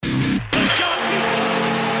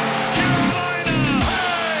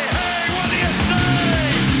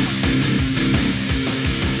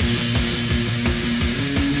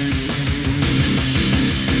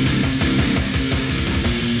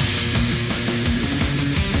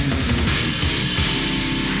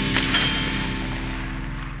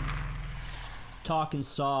Talking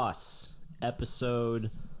Sauce,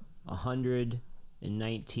 episode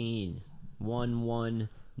 119,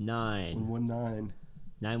 119. 119.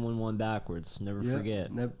 911 backwards. Never forget.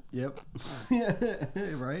 Yep.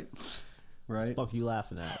 Right. Fuck you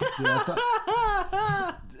laughing at?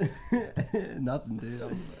 Dude, nothing, dude.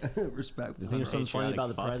 I'm respectful. You think there's something funny about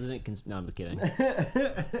the president? No, I'm kidding.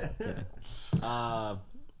 Kidding.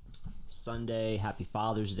 Sunday, happy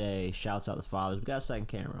Father's Day. Shouts out the fathers. We got a second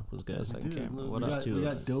camera. What's good? Dude, Camera. What else? We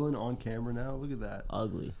got Dylan on camera now. Look at that.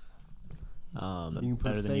 Ugly. You can put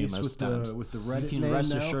better than you face most with times. the Reddit You can name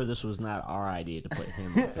rest now. assured this was not our idea to put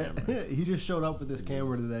him on camera. He just showed up with this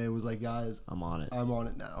camera today and was like, "Guys, I'm on it. I'm on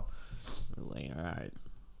it now." We're like, all right,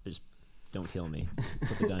 just don't kill me.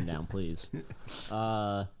 Put the gun down, please.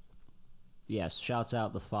 Yes, shouts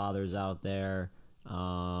out the fathers out there.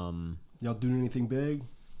 Y'all doing anything big?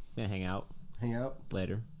 Gonna hang out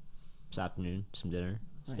later this afternoon. Some dinner,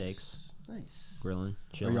 steaks, Nice. grilling,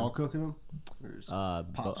 Are chilling. y'all cooking them? Or is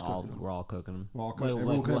But Pops cooking them? we're all cooking them. We're all cooking-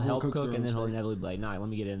 everyone We'll help cooks their cook, own and then he'll steak. inevitably be like, "Nah, let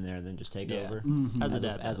me get in there and then just take over." As a As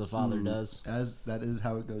dad as a does. father does. As that is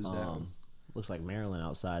how it goes down. Looks like Maryland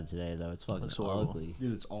outside today, though. It's fucking Looks horrible. ugly.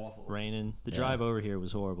 Dude, it's awful. Raining. The Yeah. drive over here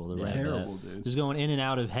was horrible. The Yeah. rain. Terrible, dude. Just going in and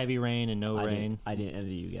out of heavy rain and no I rain. didn't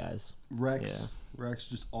envy you guys. Rex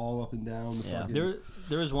just all up and down. The Yeah. fucking,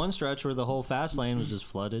 There was one stretch where the whole fast lane was just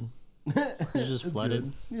flooded. It was just It's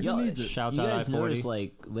flooded. good. Yo, Who needs it? Shouts You out guys I-40. notice,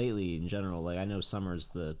 like, lately in general, like, I know summer's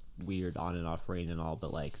the weird on and off rain and all,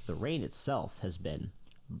 but, like, the rain itself has been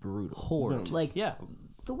brutal. Horde. Like, Yeah.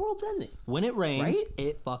 the world's ending, When it rains, Right?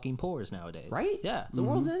 it fucking pours nowadays. right? Yeah. The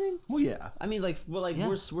world's ending. Well, yeah. I mean, like, Yeah.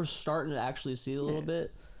 we're starting to actually see it a little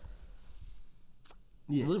bit.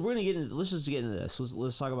 Yeah. We're gonna get into. Let's just get into this.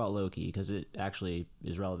 Let's talk about Loki because it actually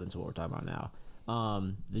is relevant to what we're talking about now.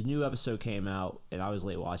 The new episode came out, and I was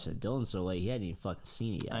late watching it. Dylan's so late he hadn't even fucking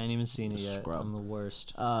seen it yet. I ain't even seen it yet. Scrub. I'm the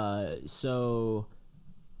worst. So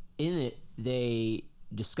in it, they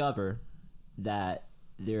discover that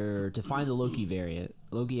they're to find the Loki variant.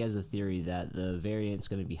 Loki has a theory that the variant's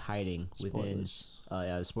going to be hiding within.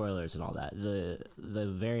 Spoilers and all that. The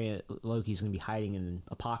variant Loki's going to be hiding in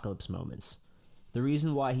apocalypse moments. The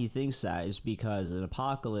reason why he thinks that is because an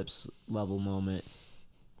apocalypse level moment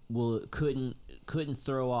couldn't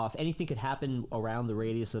throw off anything. Could happen around the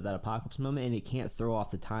radius of that apocalypse moment, and it can't throw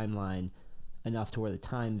off the timeline enough to where the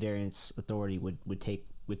time variance authority would take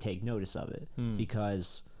notice of it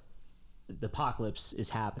because the apocalypse is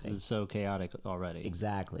happening. It's so chaotic already.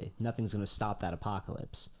 Exactly. Nothing's going to stop that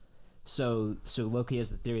apocalypse. So Loki has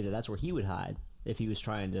the theory that that's where he would hide if he was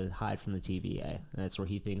trying to hide from the TVA. And that's where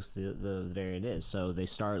he thinks the variant is. So they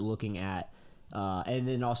start looking at, and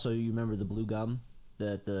then also you remember the blue gum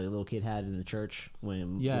that the little kid had in the church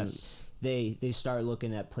when Yes. they start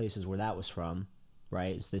looking at places where that was from,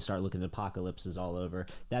 right? So they start looking at apocalypses all over.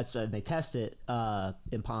 That's they test it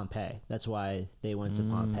in Pompeii. That's why they went to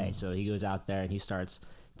Pompeii. So he goes out there and he starts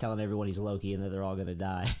telling everyone he's Loki and that they're all gonna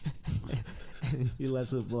die. And he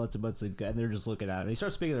lets a bunch of, and they're just looking at him. He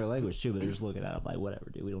starts speaking their language too, but they're just looking at him like,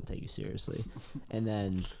 whatever, dude, we don't take you seriously. And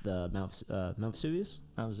then the Mount Vesuvius,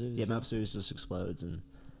 Mount Vesuvius just explodes, and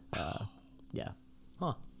yeah.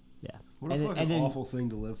 Huh. Yeah. What a And fucking then- awful thing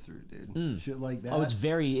to live through, dude. Shit like that. Oh, it's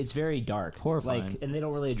very dark. Horrifying. Like, and they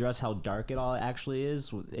don't really address how dark it all actually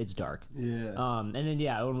is. It's dark. Yeah. And then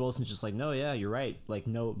Owen Wilson's just like, no, yeah, you're right. Like,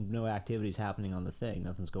 no activity's happening on the thing.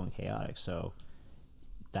 Nothing's going chaotic. So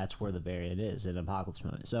that's where the variant is in apocalypse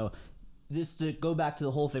moment. So this to go back to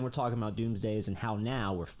the whole thing we're talking about doomsdays and how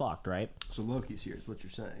now we're fucked, right? So Loki's here is what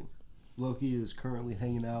you're saying. Loki is currently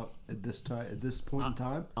hanging out at this time, at this point in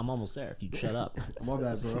time. I'm almost there. If you'd shut up. My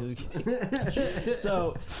bad, bro.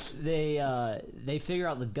 So they figure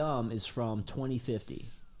out the gum is from 2050.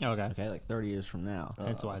 Okay. Okay, like 30 years from now.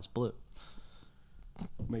 That's why it's blue.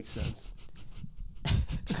 Makes sense.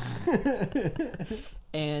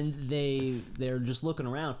 And they're just looking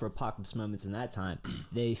around for apocalypse moments in that time.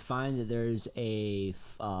 They find that there's a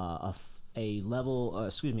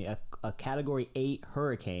category 8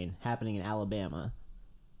 hurricane happening in Alabama.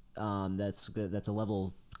 That's a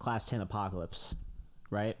level class 10 apocalypse,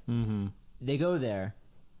 right? Mm-hmm. They go there.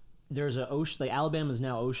 There's an ocean. Like Alabama's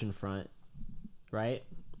now oceanfront, right?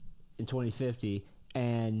 In 2050,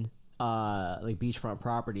 and like beachfront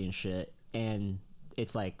property and shit, and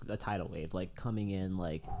it's like a tidal wave, like coming in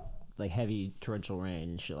like heavy torrential rain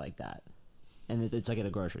and shit like that. And it's like at a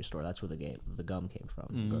grocery store. That's where the gum came from,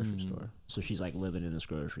 the grocery store. So she's like living in this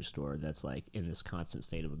grocery store that's like in this constant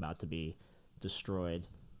state of about to be destroyed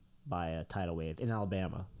by a tidal wave in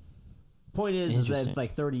Alabama. Point is that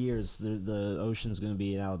like 30 years, the ocean's going to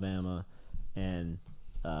be in Alabama, and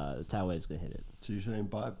the tidal wave's going to hit it. So you're saying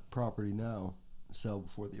buy property now Cell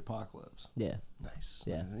before the apocalypse. Yeah. Nice.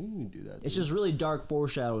 Yeah. You can do that. It's dude. just really dark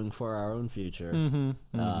foreshadowing for our own future,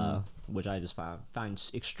 Mm-hmm. which I just find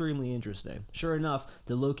extremely interesting. Sure enough,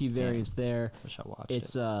 the Loki variant's there. Wish I watched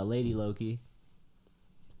It's it. Lady Loki.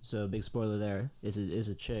 So big spoiler there. Is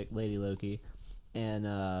a chick, Lady Loki, and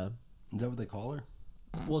Is that what they call her?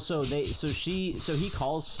 well,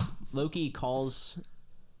 Loki calls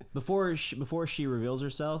before she reveals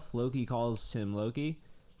herself. Loki calls him Loki,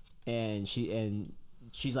 and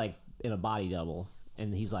she's like in a body double,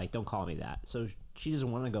 and he's like, "Don't call me that." So she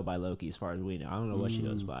doesn't want to go by Loki, as far as we know. I don't know what she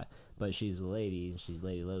goes by, but she's a lady, and she's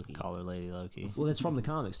Lady Loki. Call her Lady Loki. Well, it's from the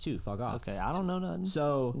comics too. Fuck off. Okay, I don't know nothing.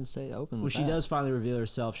 So You say open when with she that. does finally reveal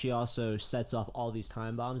herself, she also sets off all these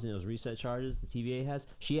time bombs and those reset charges the TVA has.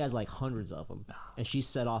 She has like hundreds of them, and she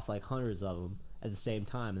set off like hundreds of them at the same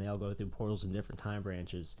time, and they all go through portals in different time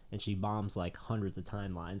branches, and she bombs like hundreds of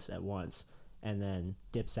timelines at once, and then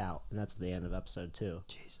dips out, and that's the end of episode 2.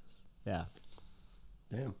 Jesus. Yeah.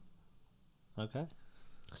 Damn. Okay.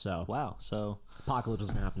 So Wow. So apocalypse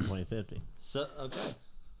is gonna happen in 2050. okay.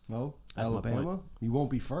 Well, That's my point. Alabama, you won't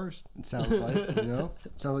be first. It sounds like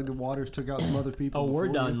sounds like the waters took out some other people. Oh, we're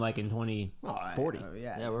before done you. like in 2040.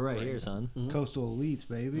 Yeah, we're right here, son. Coastal elites,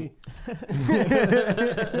 baby.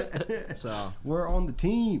 So, We're on the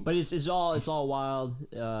team. but it's all wild,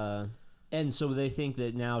 and so they think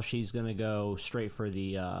that now she's gonna go straight for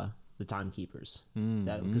the timekeepers.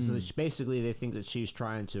 Because basically they think that she's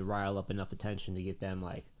trying to rile up enough attention to get them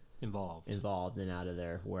like Involved. involved and out of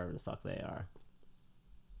there wherever the fuck they are.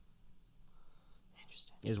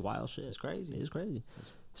 Interesting. It's wild shit. It's crazy. It's crazy.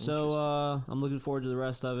 So I'm looking forward to the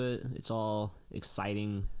rest of it. It's all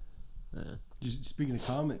exciting. Just speaking of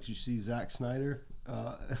comics, you see Zack Snyder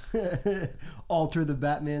alter the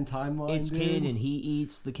Batman timeline. It's dude. canon. He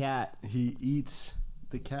eats the cat. He eats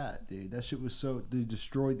the cat, dude. That shit was so. Dude,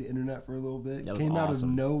 destroyed the internet for a little bit. That was Came out of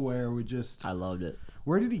awesome. nowhere with just. I loved it.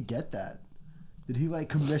 Where did he get that? Did he like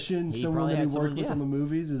commission He someone probably that he had worked someone- with yeah. on the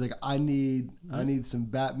movies? He's like, I need some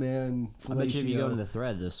Batman. I bet you if you go fellatio." to the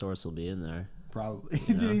thread, the source will be in there. Probably.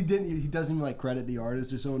 He didn't. He doesn't even like credit the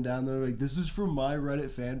artist or someone down there. Like, this is from my Reddit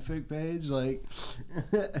fanfic page. Like,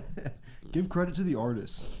 give credit to the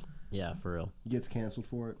artist. Yeah, for real. He gets canceled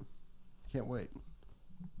for it. Can't wait.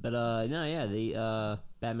 But no, yeah, the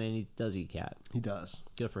Batman does eat cat. He does.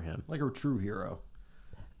 Good for him. Like a true hero.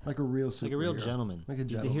 Like a real superhero. Like a real gentleman. Like a He's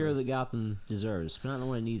the gentleman. hero that Gotham deserves, but not the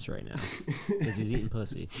one it needs right now, because he's eating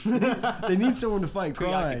pussy. They need someone to fight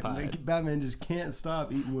crime. Preoccupied. Like, Batman just can't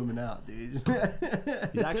stop eating women out, dude.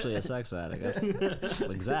 He's actually a sex addict. That's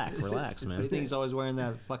like Zach. Relax, I man. think he's always wearing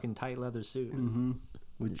that fucking tight leather suit. Mm-hmm.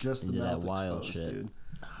 With just the Into that mouth wild exposed, shit.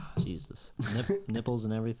 dude. Jesus. Nipples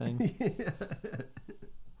and everything.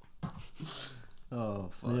 Oh,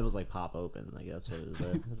 fuck. And it was like pop open. Like that's what it was.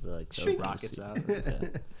 Like the Shink. Rockets out.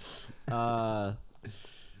 Yeah.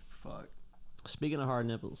 Fuck. Speaking of hard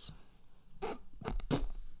nipples,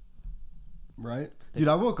 Right? Dude,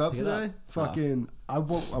 I woke up pick it today. up. Fucking, I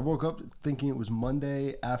woke up thinking it was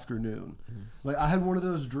Monday afternoon. Like, I had one of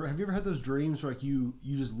those. Have you ever had those dreams where like you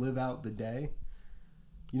just live out the day?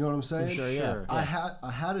 You know what I'm saying? Sure, yeah. I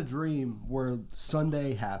had a dream where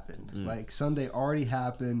Sunday happened. Like Sunday already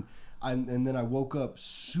happened, and then I woke up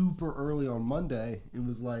super early on Monday. It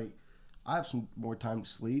was like I have some more time to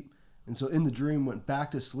sleep, and so in the dream went back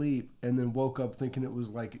to sleep, and then woke up thinking it was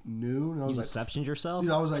like noon. And I was you like, inceptioned yourself.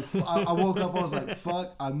 dude, I was like, I woke up. I was like,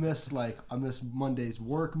 fuck, I missed Monday's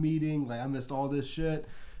work meeting. Like I missed all this shit.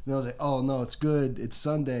 And I was like, oh no, it's good. It's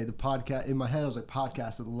Sunday. The podcast in my head, I was like,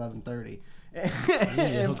 podcast at 11:30. And hook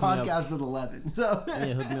me up. podcast at 11. So Yeah,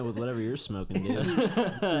 hook me up with whatever you're smoking, dude. dude,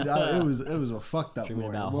 it was a fucked up Dreaming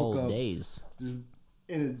morning. I about woke whole up days. just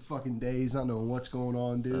in a fucking daze, not knowing what's going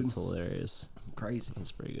on, dude. That's hilarious. Crazy.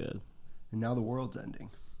 That's pretty good. And now the world's ending.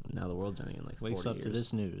 Now the world's ending in like 40 Wakes up years. to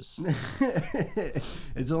this news.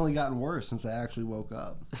 It's only gotten worse since I actually woke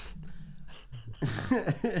up.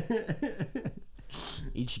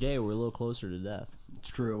 Each day we're a little closer to death. It's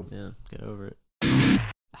true. Yeah. Get over it.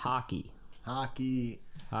 Hockey. Hockey.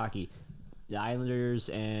 The Islanders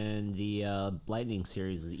and the Lightning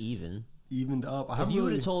series is even. Evened up. I If haven't you would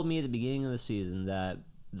really... have told me at the beginning of the season that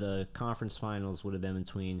the conference finals would have been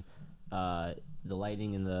between the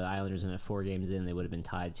Lightning and the Islanders, and at 4 games in they would have been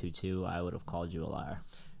tied 2-2, I would have called you a liar.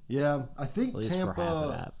 Yeah, I think At least Tampa. for half of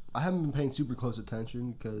that. I haven't been paying super close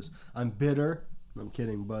attention because I'm bitter. I'm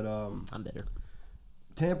kidding, but I'm bitter.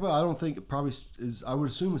 Tampa, I don't think it probably is. I would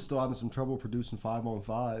assume is still having some trouble producing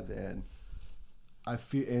 5-on-5, and I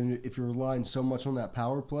feel. And if you're relying so much on that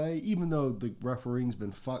power play, even though the refereeing's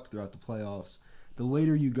been fucked throughout the playoffs, the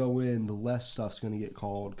later you go in, the less stuff's going to get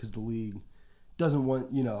called because the league doesn't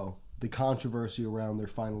want the controversy around their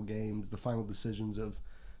final games, the final decisions of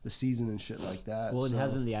the season and shit like that. Well, and So-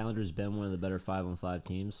 hasn't the Islanders been one of the better 5-on-5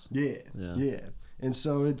 teams? Yeah, Yeah. yeah. And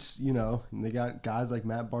so it's, you know, and they got guys like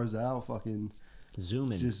Matt Barzal fucking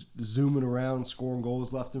Zooming. just zooming around, scoring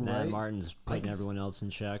goals left and Matt right. Martin's putting everyone else in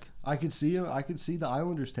check. I could see him. I could see the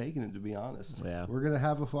Islanders taking it, to be honest. Yeah. We're gonna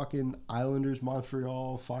have a fucking Islanders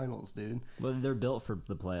Montreal finals, dude. Well, they're built for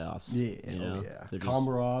the playoffs. Yeah, You know? oh yeah. They're just-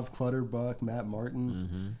 Komarov, Clutterbuck, Matt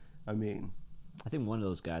Martin. Mhm. I mean, I think one of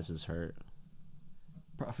those guys is hurt.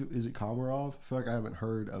 is it Komarov? I feel like I haven't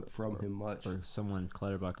heard from him much. Or someone,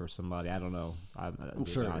 Clutterbuck or somebody. I don't know. I'm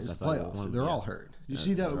sure honest, it's I thought playoffs. one- They're yeah. all hurt. You Yeah,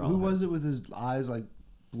 see that? they're all Who was hurt. it with his eyes like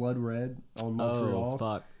blood red on Montreal? Oh,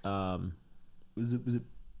 fuck. Was it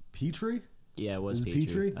Petrie? Yeah, it was Was it Petrie.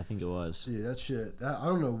 Petrie? I think it was. Yeah, that shit. I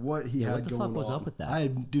don't know what he Yeah, had what the going fuck was on. up with that?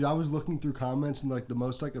 I was looking through comments and like the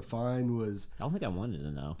most I could find was I don't think I wanted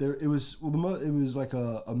to know. there. It was it was like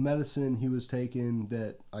a medicine he was taking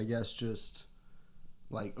that I guess just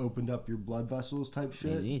like opened up your blood vessels type Man,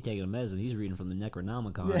 shit. he ain't taking a medicine. He's reading from the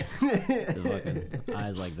Necronomicon. Yeah. The fucking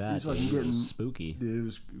eyes like that. He's Dude. fucking getting- Spooky. Dude, it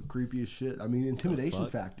was creepy as shit. I mean, intimidation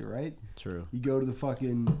fuck? factor, right? True. You go to the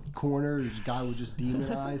fucking corner, there's a guy with just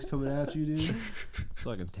demon eyes coming at you, dude. It's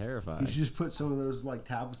fucking You terrifying. should just put some of those like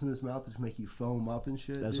tablets in his mouth that just make you foam up and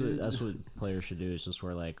shit. That's dude. what players should do. Is just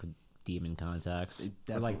wear like demon contacts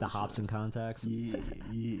They or like the definitely Hobson contacts. Yeah,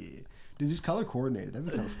 yeah. Dude, just color coordinated. That'd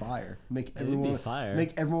be kind of fire. Make It'd be everyone fire.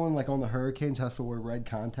 Make everyone like on the Hurricanes have to wear red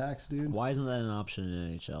contacts, dude. Why isn't that an option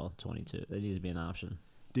in NHL 22? That needs to be an option.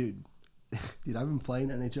 Dude, dude, I've been playing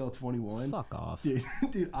NHL 21. Fuck off.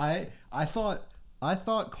 Dude, I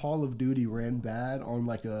thought Call of Duty ran bad on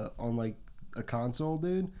like a console,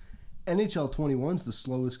 dude. NHL 21's the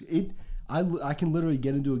slowest. I can literally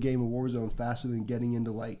get into a game of Warzone faster than getting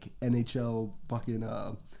into like NHL fucking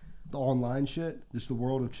the online shit, just the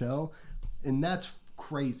world of Chell, and that's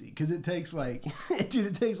crazy because it takes like dude,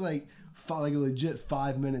 it takes like a legit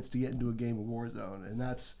 5 minutes to get into a game of Warzone, and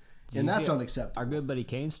that's you see, unacceptable. Our good buddy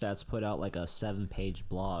Kane Stats put out like a 7-page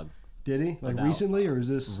blog Did he like about- recently, or is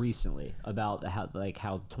this? recently about how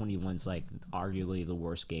 21's like arguably the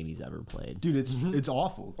worst game he's ever played. Dude, it's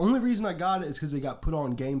awful. Only reason I got it is because it got put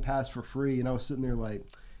on Game Pass for free, and I was sitting there like,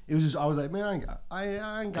 it was just I was like, man, I ain't got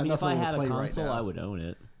I mean, nothing if I to had play a console, right now. I would own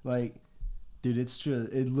it. Like, dude, it's just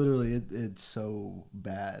it's so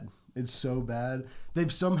bad. It's so bad.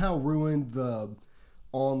 They've somehow ruined the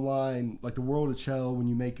online, like the world of Chell when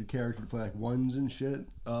you make your character play like ones and shit.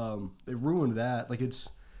 They ruined that. Like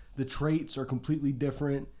the traits are completely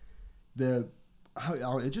different.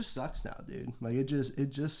 It just sucks now, dude. Like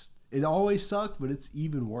it always sucked, but it's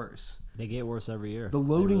even worse. They get worse every year. The They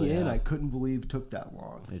loading really in, have. I couldn't believe took that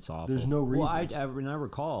long. It's awful. There's no reason. Well, I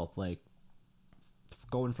recall like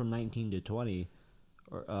going from 19 to 20,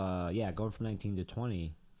 or going from 19 to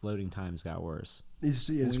 20. Loading times got worse. It's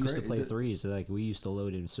When we used to great. play threes, so like we used to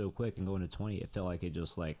load in so quick and go into 20. It felt like it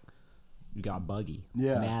just like got buggy.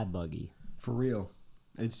 Yeah. Mad buggy. For real.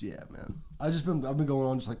 It's man. I've been going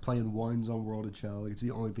on just like playing ones on World of Chell. Like, it's the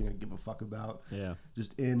only thing I give a fuck about. Yeah.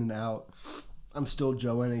 Just in and out. I'm still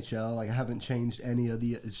Joe NHL. Like, I haven't changed any of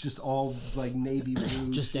the. It's just all like navy blue.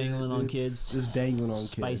 Just shit, dangling on dude. kids. Just dangling on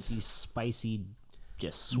Spicy, kids. spicy,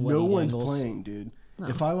 just sweaty No one's angles. playing, dude. No.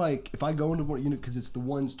 If I go into one, because it's the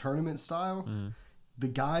ones tournament style. The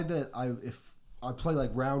guy that if I play like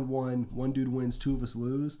round one dude wins, 2 of us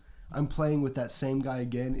lose. I'm playing with that same guy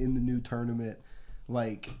again in the new tournament.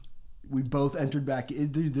 Like, we both entered back.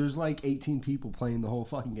 There's like 18 people playing the whole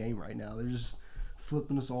fucking game right now. They're just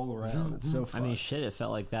flipping us all around. It's so I fun. mean, shit, it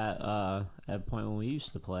felt like that at a point when we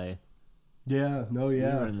used to play. yeah, no, We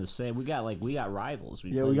yeah. were in the same. We got rivals.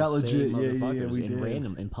 Yeah, played we got the same legit- yeah, motherfuckers we in did.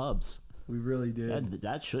 random in pubs. We really did.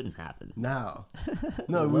 That shouldn't happen. Now,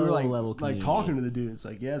 no, we were Low like level community. talking to the dude. It's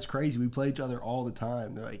like, yeah, it's crazy. We play each other all the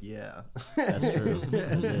time. They're like, yeah. That's true. It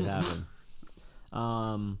did happen.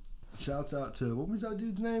 Shouts out to what was that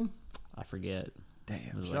dude's name? I forget. It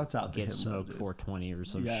Damn. was Shouts out to Get him. Smoke though, dude. 420 or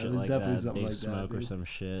some Yeah, it shit was like definitely that. something Big like that, Smoke or dude. some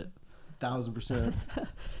shit. 1000%.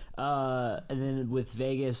 And then with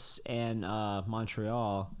Vegas and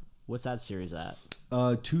Montreal, what's that series at?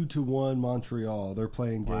 2-1 Montreal. They're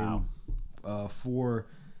playing game Wow. 4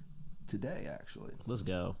 today, actually. Let's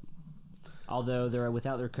go. Although they're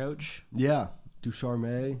without their coach, Yeah,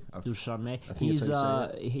 Ducharme. Ducharme. I think He's that's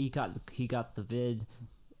how you he got the vid.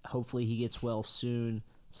 Hopefully he gets well soon.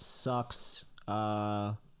 Sucks.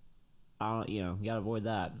 I don't. You gotta avoid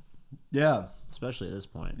that, Yeah, especially at this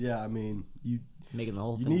point. yeah. I mean, Making the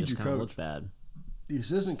whole You thing need just your kind of look coach. bad. the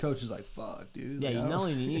assistant coach is like, "Fuck, dude." Yeah, Like, you I not don't-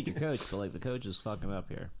 only you need your coach, but like the coach is fucking up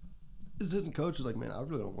here. assistant coach was like, man, I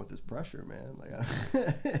really don't want this pressure, man.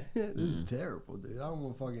 Like, this is terrible, dude. I don't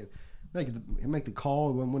want to fucking make the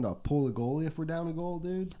call when to pull the goalie if we're down a goal,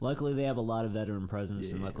 dude. Luckily, they have a lot of veteran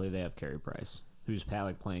presence, and Yeah. luckily they have Carey Price, who's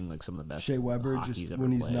like playing like some of the best. Shea Weber, hockey just ever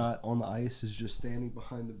when he's played. not on the ice, is just standing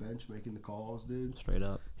behind the bench making the calls, dude. Straight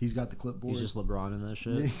up, He's got the clipboard. he's just LeBron in that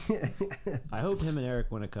shit. I hope him and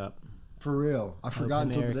Eric win a cup. For real. I forgot Hope him,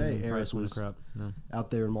 until Eric, today and Eric Price win a was cup. No.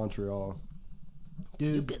 out there in Montreal.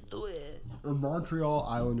 Dude, can do it. a Montreal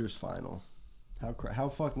Islanders final. How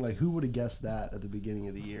fucking, like, who would have guessed that at the beginning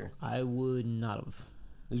of the year? I would not have.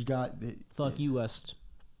 There's got... Fuck you, West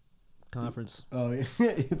Conference. Oh, yeah.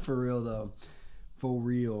 For real, though. For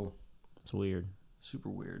real. It's weird. Super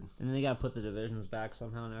weird. And then they got to put the divisions back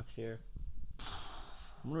somehow next year.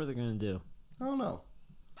 What are they going to do? I don't know.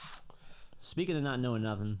 Speaking of not knowing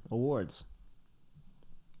nothing, awards.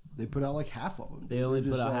 They put out like half of them. They only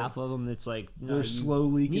put out half of them. It's like, no, They're you slow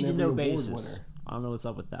leaking need to every know award basis. winner. I don't know what's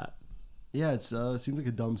up with that. Yeah, it seems like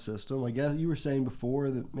a dumb system. I guess you were saying before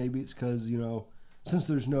that maybe it's because, since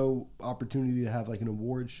there's no opportunity to have like an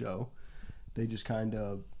award show, they just kind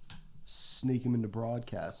of sneak them into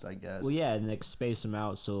broadcast, I guess. Well, yeah, and like space them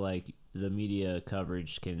out so like the media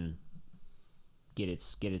coverage can get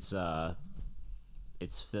its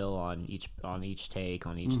fill on each take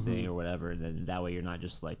on each thing or whatever, and then that way you're not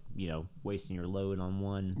just like wasting your load on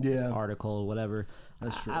one article or whatever.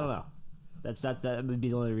 That's true. I don't know. That would be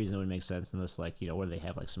the only reason it would make sense unless like what do they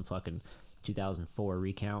have, like some fucking 2004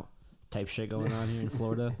 recount type shit going on here in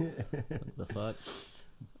Florida? What the fuck?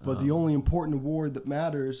 But the only important award that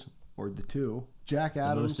matters, or the two, Jack The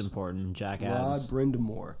Adams, most important, Jack Rod Adams.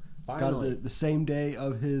 Brindamore, got Finally. it the same day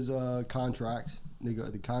of his contract,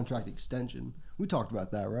 the contract extension. We talked about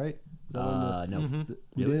that, right? Is that on No.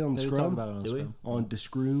 we did on the They were talking scrum? about it on the Do we? scrum. On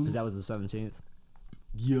Discroom? Because that was the 17th.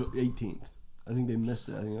 Yeah, 18th. I think they missed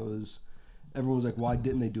it. I think it was. Everyone was like, "Why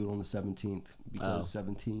didn't they do it on the 17th?" Because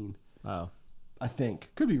 17. Oh, I think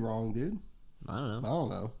could be wrong, dude. I don't I know. don't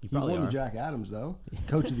know. He probably won are. the Jack Adams though,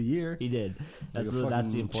 Coach of the Year. He did. That's a the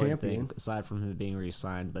fucking important champion. thing. Aside from him being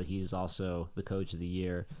re-signed, but he's also the coach of the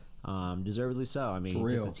year, deservedly so. I mean, For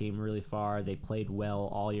he real. took the team really far. They played well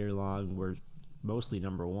all year long. We're mostly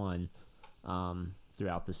number one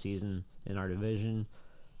throughout the season in our division,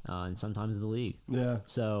 and sometimes the league. Yeah.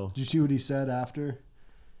 So Did you see what he said after?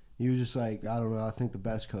 He was just like, I don't know. I think the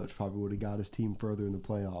best coach probably would have got his team further in the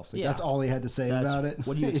playoffs. Like, Yeah. That's all he had to say about it.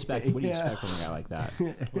 What do you expect? What do you Yeah. expect from a guy like that?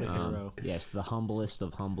 What a hero. Yes, the humblest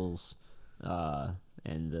of humbles,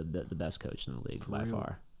 and the best coach in the league by real.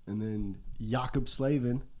 far. And then Jakob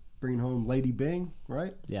Slavin bringing home Lady Bing,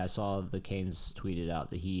 right? Yeah, I saw the Canes tweeted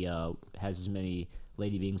out that he has as many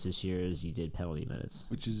Lady Bings this year as he did penalty minutes.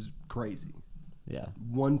 Which is crazy. Yeah,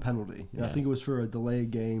 One penalty. And I Yeah. think it was for a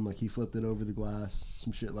delayed game. Like he flipped it over the glass,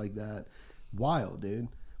 some shit like that. Wild, dude.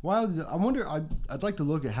 Wild. I wonder. I'd like to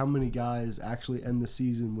look at how many guys actually end the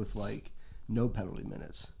season with like no penalty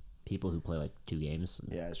minutes. people who play like 2 games,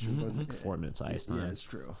 Yeah, it's true. But 4 minutes ice yeah, time, it's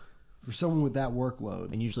true. For someone with that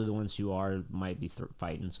workload. and usually the ones who are might be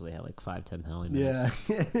fighting, so they have like 5-10 penalty minutes.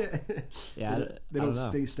 Yeah. Yeah, They I don't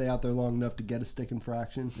don't know. stay out there long enough to get a stick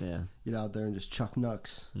infraction. Yeah. Get out there and just chuck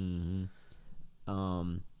knucks. Mm-hmm.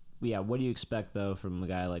 Yeah. What do you expect though from a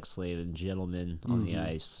guy like Slavin, gentleman on the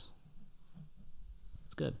ice?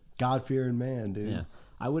 It's good. God fearing man, dude. Yeah,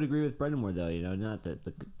 I would agree with Brendan Moore though. Not that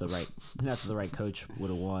the right coach would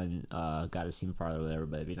have won, got his team farther, or whatever.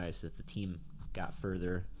 But it'd be nice if the team got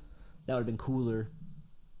further. That would have been cooler.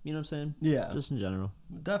 You know what I'm saying? Yeah. Just in general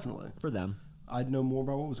Definitely. for them. I'd know more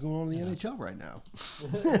about what was going on in the NHL right now.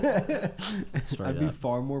 Straight I'd be up.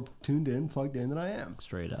 far more tuned in, plugged in than I am.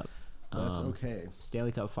 Straight up. That's okay.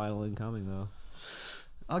 Stanley Cup final incoming though.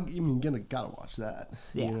 Gotta watch that.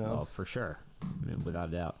 Yeah, You know? well, for sure. I mean, without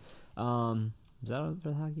a doubt. Is that all for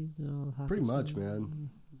the hockey? Hockey Pretty much, season? man.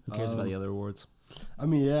 Who cares about the other awards? I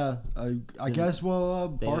mean, yeah. I guess, well,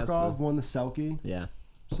 they announced Barkov won the Selke, Yeah,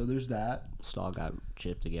 so there's that. Stahl got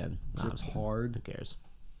chipped again. Nah, I'm Chipped just kidding. hard. Who cares?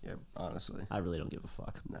 Yeah, honestly. I really don't give a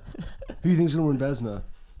fuck. No. Who do you think's gonna win Vesna?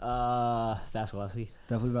 Vasilevsky.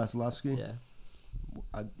 Definitely Vasilevsky.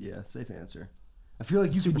 Yeah. Yeah, safe answer. I feel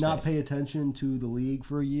like you Super could not safe. pay attention to the league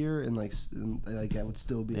for a year and like that would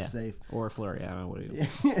still be Yeah. a safe. Or Fleury. I don't know what do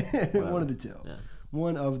you. One of the two. Yeah.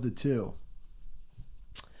 One of the two.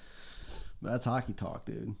 That's hockey talk,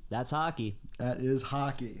 dude. That's hockey. That is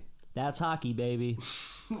hockey. That's hockey, baby.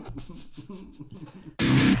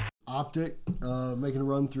 Optic making a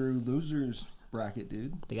run through losers bracket,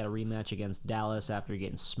 dude. They got a rematch against Dallas after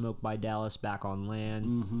getting smoked by Dallas back on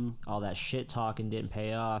land. All that shit talking didn't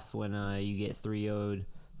pay off when you get 3-0'd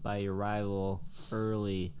by your rival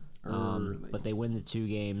early. Early. But they win the 2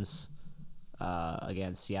 games.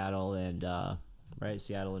 against Seattle and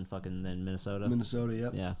Seattle and fucking then Minnesota. Minnesota,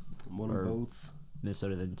 yep. Yeah, One Or- of both.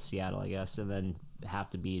 Minnesota then Seattle, I guess, and then have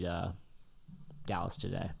to beat Dallas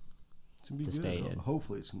today. It's gonna be to good. stay in.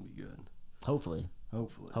 Hopefully, it's gonna be good.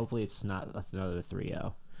 Hopefully it's not another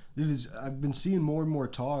 3-0. I've been seeing more and more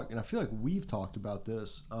talk, and I feel like we've talked about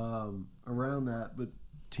this around that, but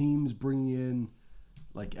teams bringing in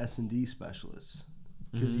like S&D specialists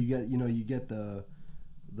because you get the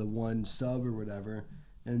one sub or whatever,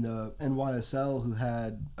 and the NYSL who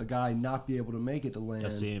had a guy not be able to make it to land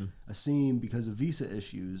Asim because of visa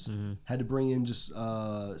issues had to bring in just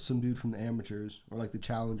some dude from the amateurs or like the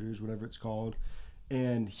challengers, whatever it's called,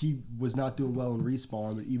 and he was not doing well in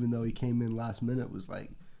respawn, but even though he came in last minute was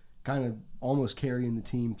like kind of almost carrying the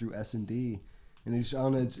team through S&D, and I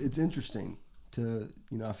don't know, it's interesting to,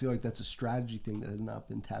 I feel like that's a strategy thing that has not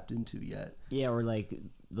been tapped into yet. Yeah, or like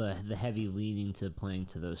the heavy leaning to playing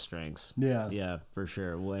to those strengths. Yeah, for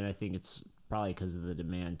sure. Well, and I think it's probably because of the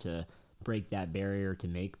demand to break that barrier to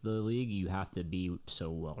make the league. You have to be so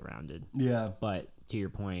well rounded. Yeah, but to your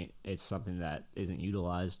point, it's something that isn't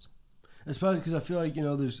utilized. Especially because I feel like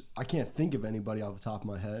I can't think of anybody off the top of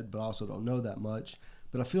my head, but I also don't know that much.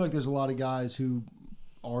 But I feel like there's a lot of guys who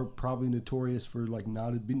are probably notorious for like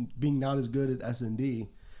being not as good at S&D.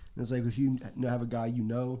 And it's like if you have a guy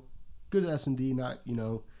good at S&D,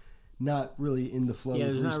 not really in the flow. Yeah, of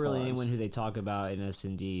there's not really respawns. anyone who they talk about in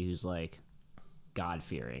S&D who's like God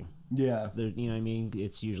fearing. Yeah, You know what I mean?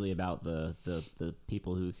 It's usually about the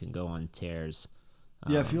people who can go on tears.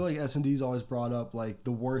 Yeah, I feel like S&D's always brought up like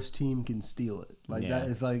the worst team can steal it. Like Yeah. that,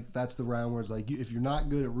 if like that's the round where it's like if you're not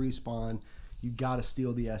good at respawn, you got to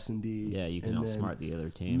steal the S&D. Yeah, you can and then outsmart the other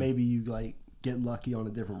team. Maybe you like get lucky on a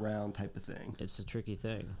different round type of thing. It's a tricky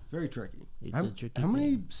thing. Very tricky. It's how, a tricky how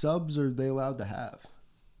many thing. subs are they allowed to have?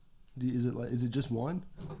 Is it just one?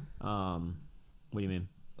 What do you mean?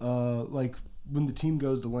 Like when the team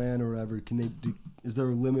goes to LAN or whatever, is there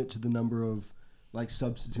a limit to the number of like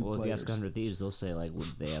substitute Well, if you players? ask 100 Thieves, they'll say like would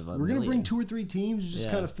they have a We're gonna bring million? 2 or 3 teams, just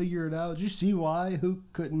Yeah. kind of figure it out. Did you see why who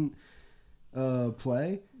couldn't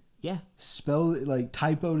play? Yeah,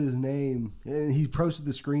 Typoed his name, and he posted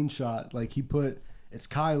the screenshot. Like he put it's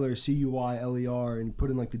Kyler Cuyler, and he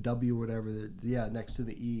put in like the W or whatever. Next to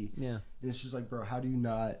the E. yeah. And it's just like, bro, how do you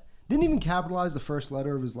not? Didn't even capitalize the first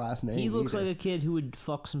letter of his last name. He looks either. like a kid who would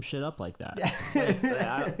fuck some shit up like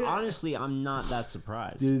that. Honestly, I'm not that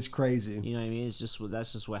surprised. Dude, it's crazy. You know what I mean?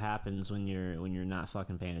 That's just what happens when you're not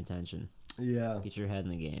fucking paying attention. Yeah, Get your head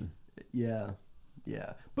in the game. yeah.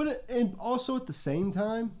 But and also at the same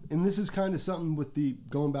time, and this is kind of something with the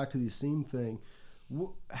going back to the Asim thing.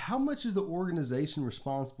 How much is the organization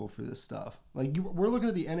responsible for this stuff? Like we're looking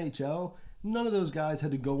at the NHL. None of those guys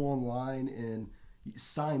had to go online and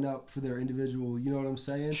sign up for their individual. You know what I'm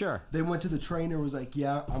saying? Sure. They went to the trainer, was like,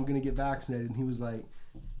 "Yeah, I'm gonna get vaccinated," and he was like,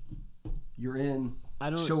 "You're in.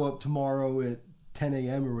 Show up tomorrow at 10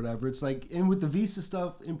 a.m. or whatever." It's like, and with the visa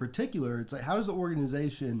stuff in particular, it's like, how does the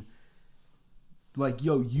organization? Like,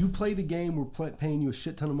 yo, you play the game. We're paying you a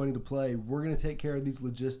shit ton of money to play. We're gonna take care of these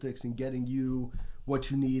logistics and getting you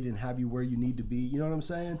what you need and have you where you need to be. You know what I'm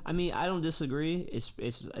saying? I mean, I don't disagree. It's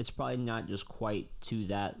probably not just quite to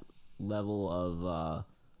that level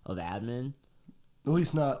of admin. At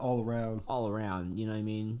least not all around. All around, you know what I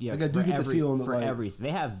mean? Yeah, Like, I do get the feeling that, for like-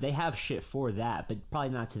 everything. They have shit for that, but probably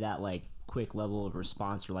not to that like quick level of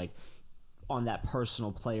response or like on that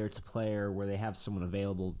personal player to player where they have someone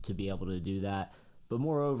available to be able to do that. But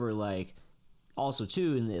moreover, like also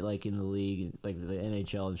too in the league, like the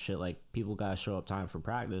NHL and shit, like people gotta show up time for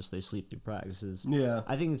practice. They sleep through practices. Yeah.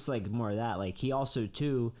 I think it's like more of that. Like he also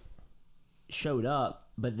too showed up,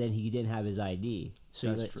 but then he didn't have his ID.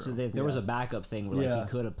 So That's true. so there was a backup thing where like Yeah. he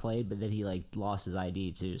could have played, but then he like lost his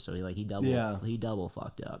ID too. So he double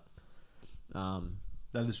fucked up.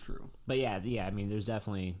 That is true. But yeah. I mean, there's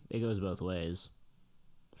definitely it goes both ways,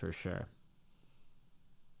 for sure.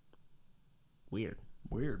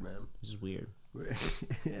 Weird, man. This is weird.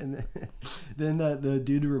 And then the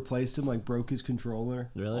dude who replaced him like broke his controller.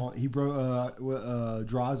 Really? He broke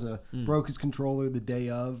Draza broke his controller the day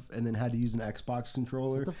of, and then had to use an Xbox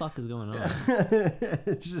controller. What the fuck is going on?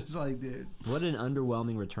 It's just like, dude. What an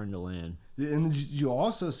underwhelming return to LAN. And then you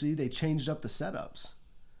also see they changed up the setups.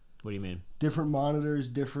 What do you mean? Different monitors,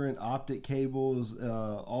 different optic cables,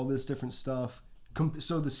 all this different stuff.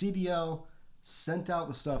 So the CDL sent out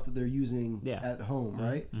the stuff that they're using at home,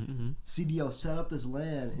 right? Mm-hmm. CDL set up this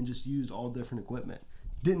LAN and just used all different equipment.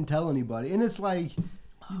 Didn't tell anybody. And it's like,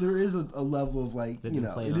 there is a level of like, They've been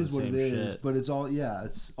it playing on is the what it same is. shit. But it's all,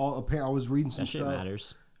 it's all apparent. I was reading some That shit stuff.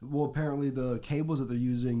 matters. Well, apparently the cables that they're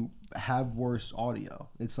using have worse audio.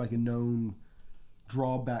 It's like a known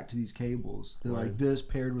drawback to these cables. They're Right. like this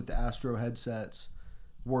paired with the Astro headsets,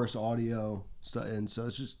 worse audio stuff, and so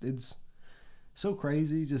it's so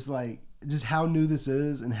crazy. Just how new this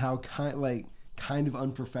is and how kind of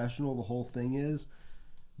unprofessional the whole thing is,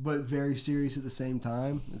 but very serious at the same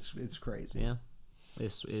time. It's crazy. Yeah,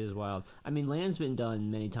 it is wild. I mean, LAN's been done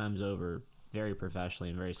many times over, very professionally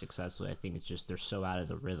and very successfully. I think it's just they're so out of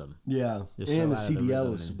the rhythm. Yeah, They're so and the out of the CDL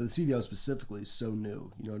rhythm is, and- but the CDL specifically is so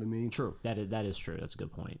new. You know what I mean? True, that is true. That's a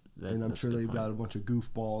good point. And I'm that's a sure good they've point. got a bunch of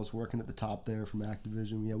goofballs working at the top there from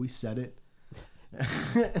Activision. Yeah, we said it.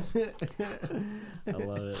 I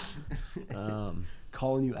love it.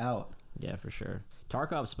 Calling you out. Yeah, for sure.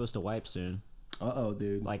 Tarkov's supposed to wipe soon. Uh-oh,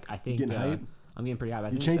 dude. Like I think Getting hype? I'm getting pretty hype. I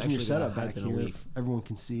You're think changing your it's actually setup gonna back hype in a here week. if everyone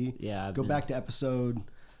can see. Yeah, I've Go been- back to episode...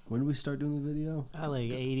 When did we start doing the video?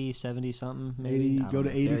 Like 80, 70 something, maybe. 80, I don't go to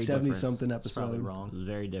know. 80, Very 70 different. something It's probably episode. It wrong. was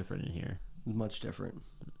very different in here. Much different.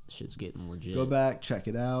 Shit's getting legit. Go back, check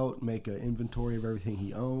it out, make an inventory of everything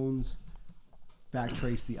he owns,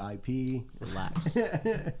 backtrace the IP. Relax.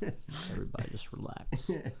 Everybody just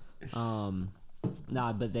relax.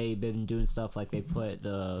 Nah, but they've been doing stuff like they put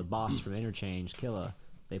the boss from Interchange, Killa,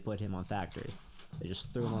 they put him on Factory. They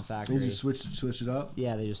just threw him on Factory. You just switch it up.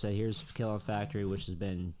 Yeah, they just said, here's Killa on Factory, which has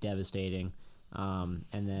been devastating. And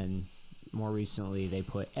then more recently, they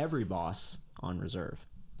put every boss on reserve.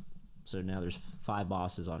 So now there's 5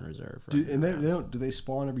 bosses on reserve. And they don't. Do they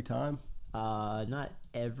spawn every time? Not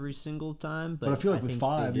every single time, But I feel like with think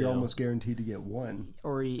 5, they you're do. almost guaranteed to get one.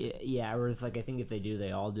 Or yeah, or if, like I think if they do,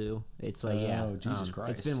 they all do. It's like Oh, Jesus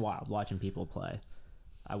Christ. It's been wild watching people play.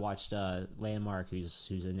 I watched Landmark, who's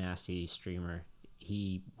a nasty streamer.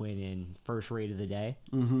 He went in first raid of the day.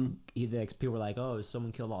 Mm-hmm. People were like, "Oh, has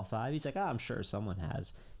someone killed all 5?" He's like, "I'm sure someone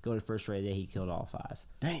has." Go to first raid of the day, he killed all 5.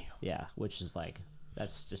 Damn. Yeah, which is like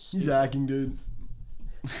that's just He's stupid. hacking, dude.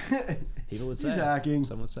 People would say. He's hacking.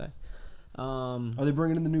 Some would say. Are they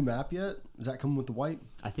bringing in the new map yet? Is that coming with the white?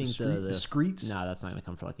 I think the Screets? No, that's not gonna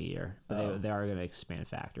come for like a year. But Oh. they are gonna expand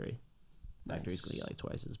Factory. Factory's Nice. gonna get like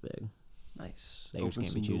twice as big. Nice. Beggars Open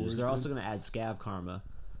can't be some choosers. doors, They're dude. also going to add scav karma,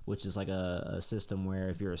 which is like a system where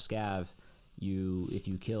if you're a scav, if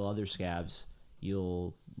you kill other scavs,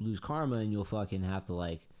 you'll lose karma and you'll fucking have to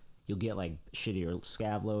like you'll get like shittier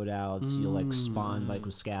scav loadouts. You'll like spawn like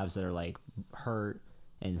with scavs that are like hurt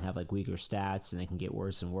and have like weaker stats, and they can get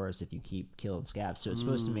worse and worse if you keep killing scavs. So it's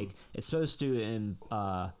supposed to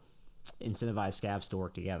incentivize scavs to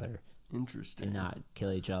work together Interesting. and not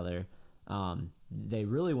kill each other. They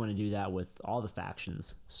really want to do that with all the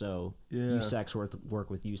factions. So Yeah. USEX work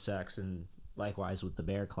with USEX, and likewise with the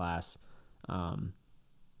Bear class.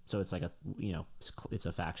 So it's like it's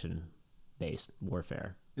a faction based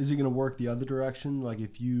warfare. Is it going to work the other direction? Like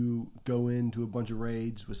if you go into a bunch of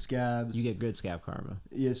raids with scabs, You get good scav karma.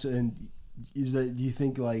 yes, and is that? Do you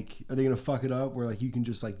think like are they going to fuck it up where like you can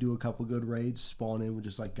just like do a couple good raids, spawn in with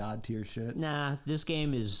just like god tier shit? Nah, this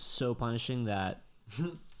game is so punishing that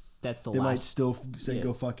that's the They might last. still say yeah.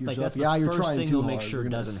 go fuck Like yourself. that's the Yeah, you're first trying thing too they'll hard. make sure You're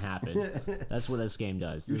gonna- doesn't happen. That's what this game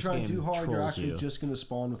does. You're This trying game too hard. You're trolls actually you. just going to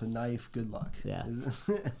spawn with a knife. Good luck. Yeah.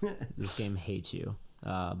 This game hates you.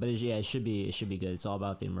 But it should be good. It's all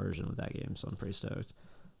about the immersion with that game, so I'm pretty stoked.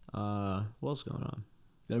 What else is going on?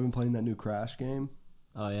 I've been playing that new Crash game.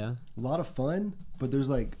 Oh yeah. A lot of fun, but there's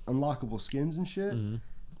like unlockable skins and shit. Mm-hmm.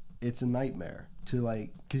 It's a nightmare to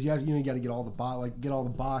like because you got to get all the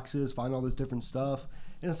boxes, find all this different stuff,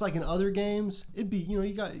 and it's like in other games it'd be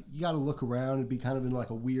you got to look around. It'd be kind of in like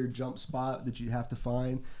a weird jump spot that you'd have to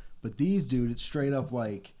find. But these, dude, it's straight up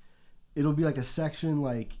like it'll be like a section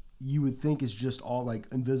like you would think is just all like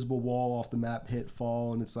invisible wall off the map, hit,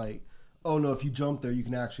 fall, and it's like, oh no, if you jump there, you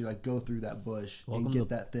can actually like go through that bush Welcome and get to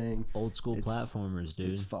that thing. Old school It's- platformers,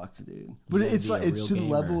 dude. It's fucked, dude. But gotta it's be like a it's real to the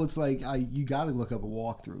gamer. level. It's like you got to look up a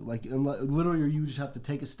walkthrough. Like literally, you just have to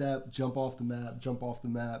take a step, jump off the map, jump off the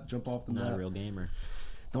map, jump off the Not map. a real gamer.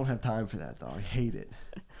 Don't have time for that, dog. Hate it.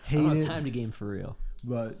 I Hate don't have it. time to game for real.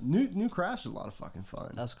 But new Crash is a lot of fucking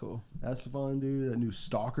fun. That's cool. That's fun, dude. That new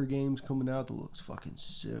Stalker game's coming out that looks fucking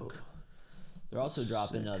sick. They're also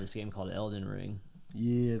dropping this game called Elden Ring.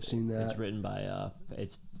 Yeah, I've seen that. It's written by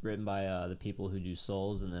the people who do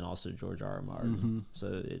Souls, and then also George R. R. Martin. Mm-hmm. So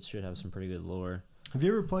it should have some pretty good lore. Have you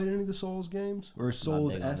ever played any of the Souls games or Not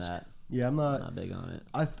Souls big on esque? that. Yeah, I'm I'm not. not big on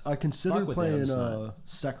it. I considered Fuck with it, playing I'm just not.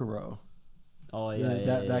 Sekiro. Oh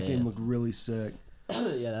yeah, that game looked really sick.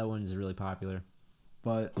 yeah, that one is really popular.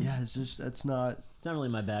 But yeah, it's just that's not. It's not really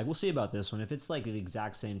my bag. We'll see about this one. If it's like the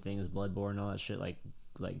exact same thing as Bloodborne and all that shit, like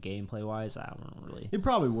gameplay wise, I don't really. It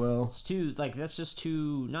probably will. It's too like that's just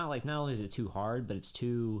too not only is it too hard, but it's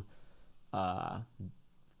too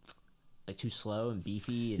too slow and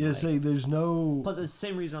beefy. And, Yeah, like, say there's no. plus, it's the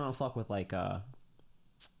same reason I don't fuck with like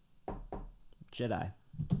Jedi.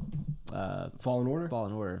 Fallen Order.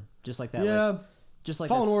 Fallen Order, just like that. Yeah, just like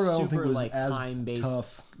Fallen that Order I super don't think was like as time-based.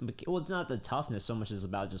 tough. Well, it's not the toughness so much as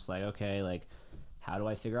about just like, okay, like how do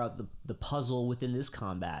I figure out the puzzle within this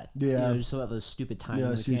combat? Yeah. You know, just about those stupid timing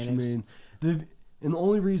Yeah, I see what you mechanics. mean. And the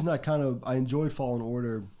only reason I enjoyed Fallen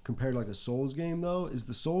Order compared to like a Souls game though is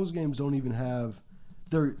the Souls games don't even have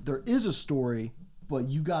there is a story, but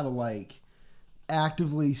you gotta like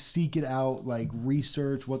actively seek it out, like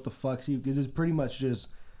research what the fuck's because it's pretty much just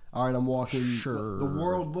all right, I'm walking. Sure. The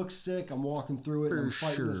world looks sick. I'm walking through it. And For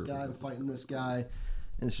I'm fighting this sure. guy. I'm fighting this guy,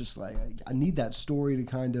 and it's just like I need that story to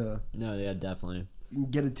kind of No, yeah, definitely.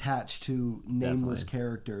 get attached to nameless Definitely.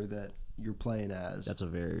 character that you're playing as. That's a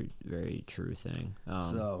very, very true thing.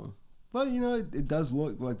 So, but you know, it does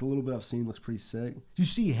look like the little bit I've seen looks pretty sick. You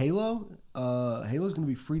see Halo? Halo's gonna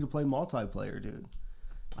be free to play multiplayer, dude.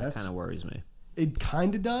 that kind of worries me. It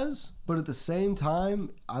kind of does, but at the same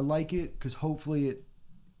time, I like it because hopefully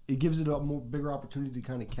it gives it a bigger opportunity to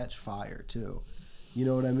kind of catch fire too. You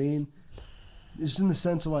know what I mean? It's in the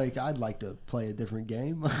sense of like I'd like to play a different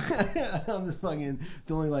game. I'm just fucking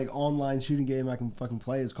the only like online shooting game I can fucking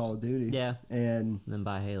play is Call of Duty. Yeah. And Then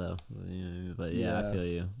buy Halo. But yeah, Yeah. I feel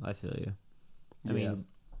you. I Yeah. mean,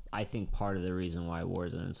 I think part of the reason why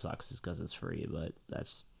Warzone sucks is because it's free, but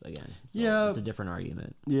that's again, Yeah. it's a different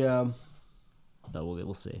argument. yeah, But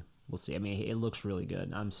we'll see. We'll see. I mean, it looks really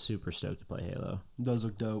good. I'm super stoked to play Halo. those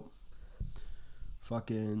look dope.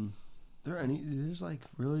 Fucking. There's like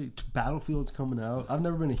really Battlefield's coming out. I've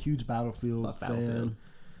never been a huge Battlefield Fuck fan. Battlefield.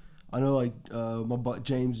 I know like my butt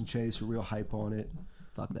James and Chase are real hype on it.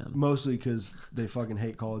 Fuck them. Mostly because they fucking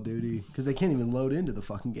hate Call of Duty because they can't even load into the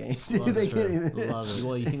fucking game. Love they it. can't even. Love it.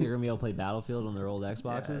 Well, you think they're gonna be able to play Battlefield on their old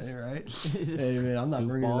Xboxes? Yeah, right. Hey man, I'm not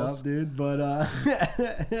bringing it Goofballs. up, dude. But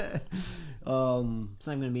It's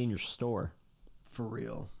not even gonna be in your store. for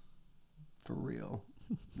real,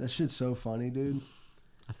 that shit's so funny, dude.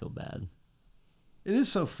 I feel bad. It is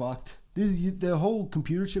so fucked, dude. The whole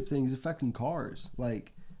computer chip thing is affecting cars.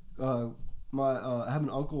 Like, I have an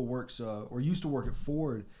uncle works or used to work at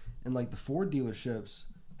Ford, and like the Ford dealerships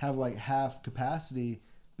have like half capacity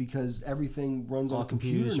because everything runs on All a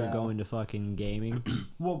computer computers now. are going to fucking gaming.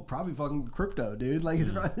 Well, probably fucking crypto, dude. Like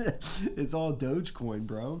it's all Dogecoin,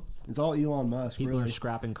 bro. It's all Elon Musk. People really. are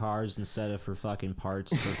scrapping cars instead of for fucking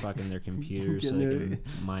parts for fucking their computers so Getting they it.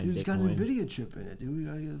 can mine Dude, it's got an Bitcoin. Nvidia chip in it, dude. We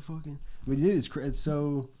gotta get the fucking. But dude, it's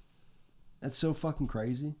so. That's so fucking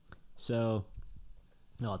crazy. So,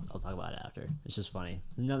 no, I'll talk about it after. It's just funny.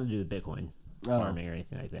 Nothing to do with Bitcoin Oh. farming or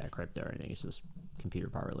anything like that, crypto or anything. It's just computer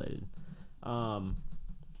part related.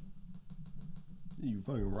 You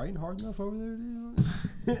fucking writing hard enough over there,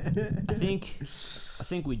 dude? I think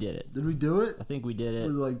we did it. Did we do it? I think we did It it.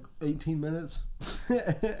 was like 18 minutes.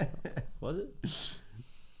 Was it?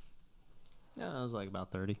 Yeah, it was like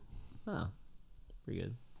about 30. Oh, pretty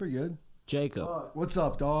good. Pretty good. Jacob, What's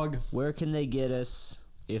up, dog? where can they get us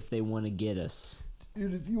if they want to get us?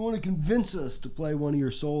 Dude, if you want to convince us to play one of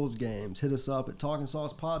your Souls games, hit us up at Talking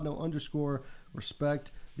Sauce Pod, no underscore,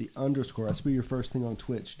 respect the underscore. That's be your first thing on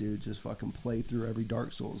Twitch, dude. Just fucking play through every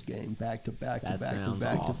Dark Souls game back to back to That back to sounds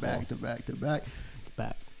back to awful. back to back to back.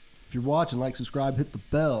 Back. If you're watching, like, subscribe, hit the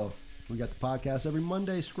bell. We got the podcast every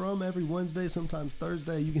Monday, Scrum every Wednesday, sometimes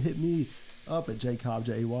Thursday. You can hit me up at jcobb,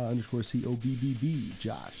 J-A-Y underscore COBBB.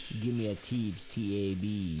 Josh. Give me a Teebs,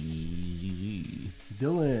 T-A-B-Z-Z.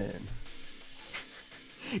 Dylan.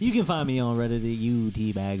 You can find me on Reddit at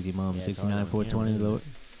UTBagsYourMom69420 lower.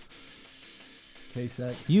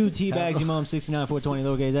 K-Sex. UTBagsYourMom69420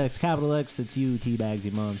 lowercase x, capital X. That's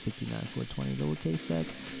UTBagsYourMom69420 lowercase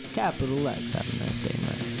x, capital X. Have a nice day,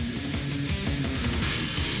 man.